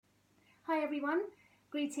Hi everyone,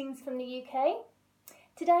 greetings from the UK.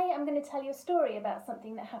 Today I'm going to tell you a story about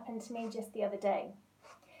something that happened to me just the other day.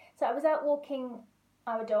 So I was out walking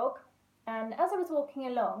our dog, and as I was walking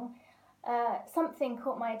along, something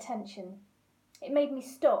caught my attention. It made me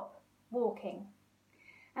stop walking.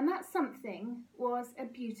 And that something was a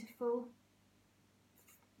beautiful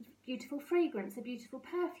fragrance, a beautiful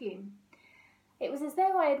perfume. It was as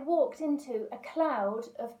though I had walked into a cloud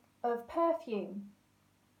of perfume.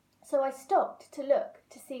 So I stopped to look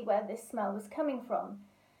to see where this smell was coming from,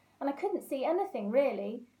 and I couldn't see anything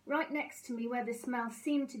really. Right next to me, where the smell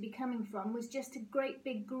seemed to be coming from, was just a great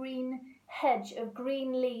big green hedge of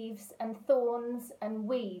green leaves and thorns and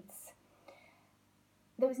weeds.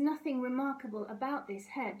 There was nothing remarkable about this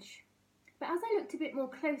hedge, but as I looked a bit more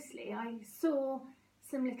closely, I saw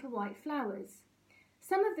some little white flowers.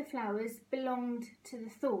 Some of the flowers belonged to the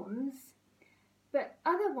thorns, but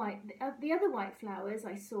the other white flowers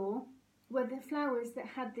I saw were the flowers that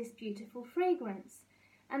had this beautiful fragrance,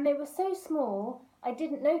 and they were so small I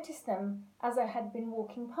didn't notice them as I had been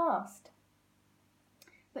walking past.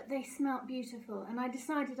 But they smelt beautiful, and I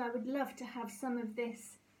decided I would love to have some of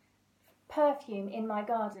this perfume in my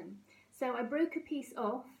garden. So I broke a piece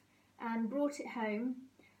off and brought it home.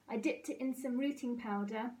 I dipped it in some rooting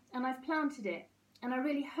powder, and I've planted it. And I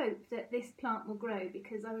really hope that this plant will grow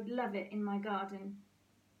because I would love it in my garden.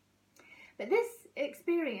 But this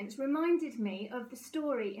experience reminded me of the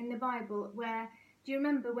story in the Bible where, do you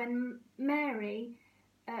remember when Mary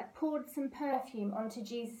poured some perfume onto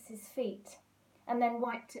Jesus' feet and then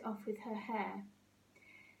wiped it off with her hair?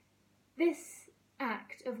 This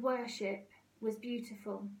act of worship was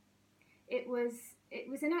beautiful. It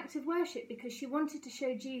was an act of worship because she wanted to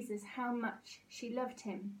show Jesus how much she loved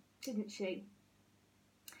him, didn't she?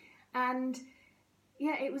 And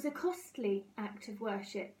yeah, it was a costly act of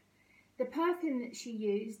worship. The perfume that she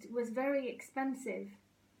used was very expensive.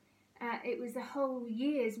 It was a whole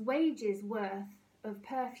year's wages worth of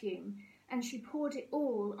perfume, and she poured it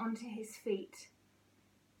all onto his feet.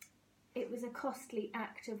 It was a costly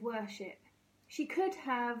act of worship. She could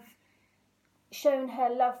have shown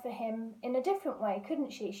her love for him in a different way,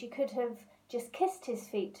 couldn't she? She could have just kissed his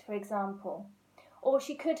feet, for example, or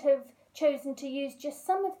she could have chosen to use just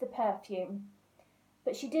some of the perfume,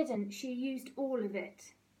 but she didn't. She used all of it.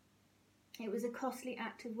 It was a costly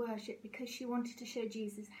act of worship because she wanted to show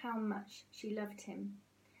Jesus how much she loved him.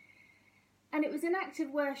 And it was an act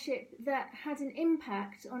of worship that had an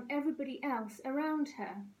impact on everybody else around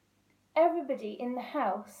her. Everybody in the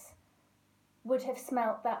house would have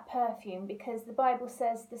smelt that perfume because the Bible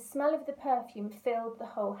says the smell of the perfume filled the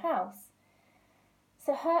whole house.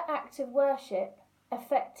 So her act of worship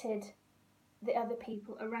affected the other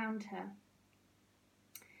people around her.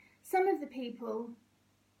 Some of the people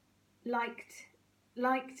liked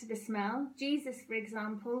the smell. Jesus, for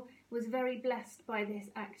example, was very blessed by this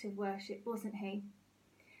act of worship, wasn't he?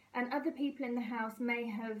 And other people in the house may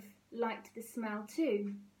have liked the smell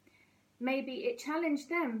too. Maybe it challenged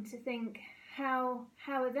them to think, how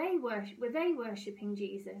were they worshipping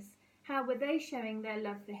Jesus? How were they showing their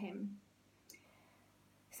love for him?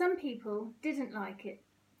 Some people didn't like it.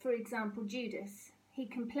 For example, Judas. He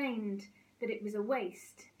complained that it was a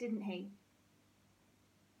waste, didn't he?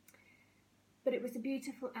 But it was a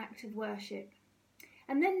beautiful act of worship.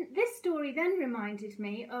 And then this story then reminded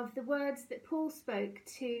me of the words that Paul spoke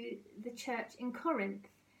to the church in Corinth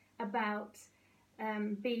about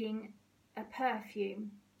being a perfume.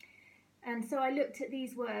 And so I looked at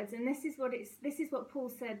these words, and this is what Paul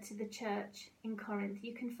said to the church in Corinth.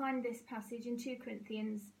 You can find this passage in 2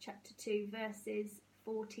 Corinthians chapter 2, verses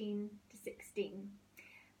 14 to 16.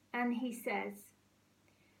 And he says,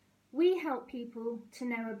 "We help people to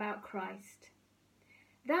know about Christ.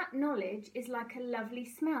 That knowledge is like a lovely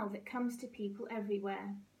smell that comes to people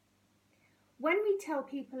everywhere. When we tell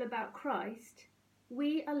people about Christ,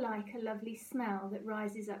 we are like a lovely smell that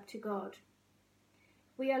rises up to God.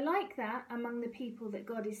 We are like that among the people that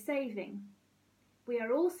God is saving. We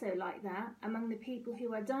are also like that among the people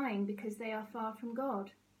who are dying because they are far from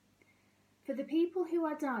God. For the people who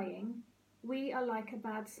are dying, we are like a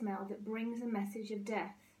bad smell that brings a message of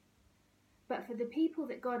death. But for the people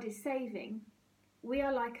that God is saving, we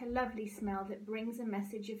are like a lovely smell that brings a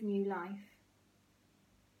message of new life."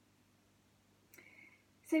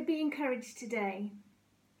 So be encouraged today.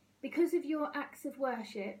 Because of your acts of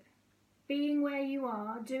worship, being where you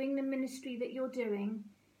are, doing the ministry that you're doing,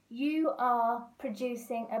 you are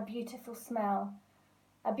producing a beautiful smell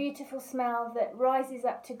that rises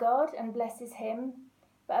up to God and blesses him,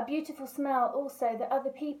 but a beautiful smell also that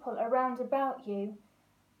other people around about you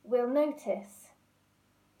will notice.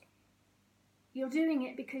 You're doing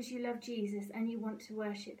it because you love Jesus and you want to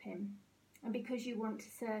worship him, and because you want to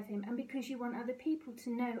serve him, and because you want other people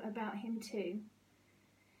to know about him too.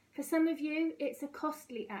 For some of you, it's a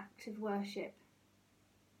costly act of worship.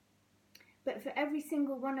 But for every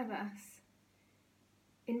single one of us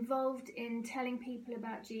involved in telling people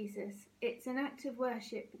about Jesus, it's an act of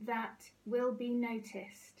worship that will be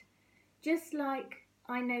noticed. Just like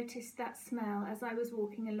I noticed that smell as I was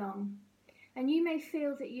walking along. And you may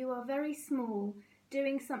feel that you are very small,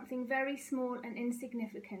 doing something very small and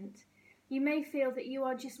insignificant. You may feel that you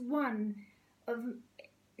are just one of,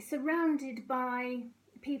 surrounded by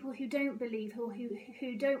people who don't believe or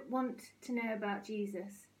who don't want to know about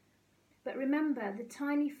Jesus. But remember, the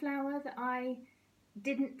tiny flower that I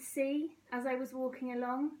didn't see as I was walking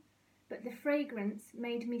along, but the fragrance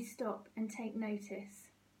made me stop and take notice.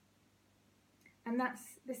 And that's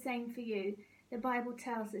the same for you. The Bible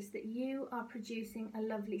tells us that you are producing a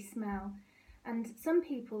lovely smell, and some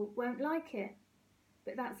people won't like it,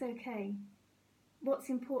 but that's okay. What's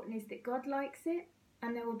important is that God likes it,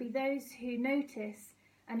 and there will be those who notice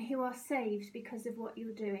and who are saved because of what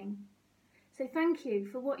you're doing. So thank you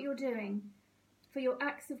for what you're doing, for your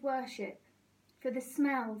acts of worship, for the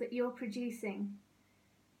smell that you're producing.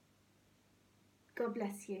 God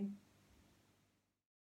bless you.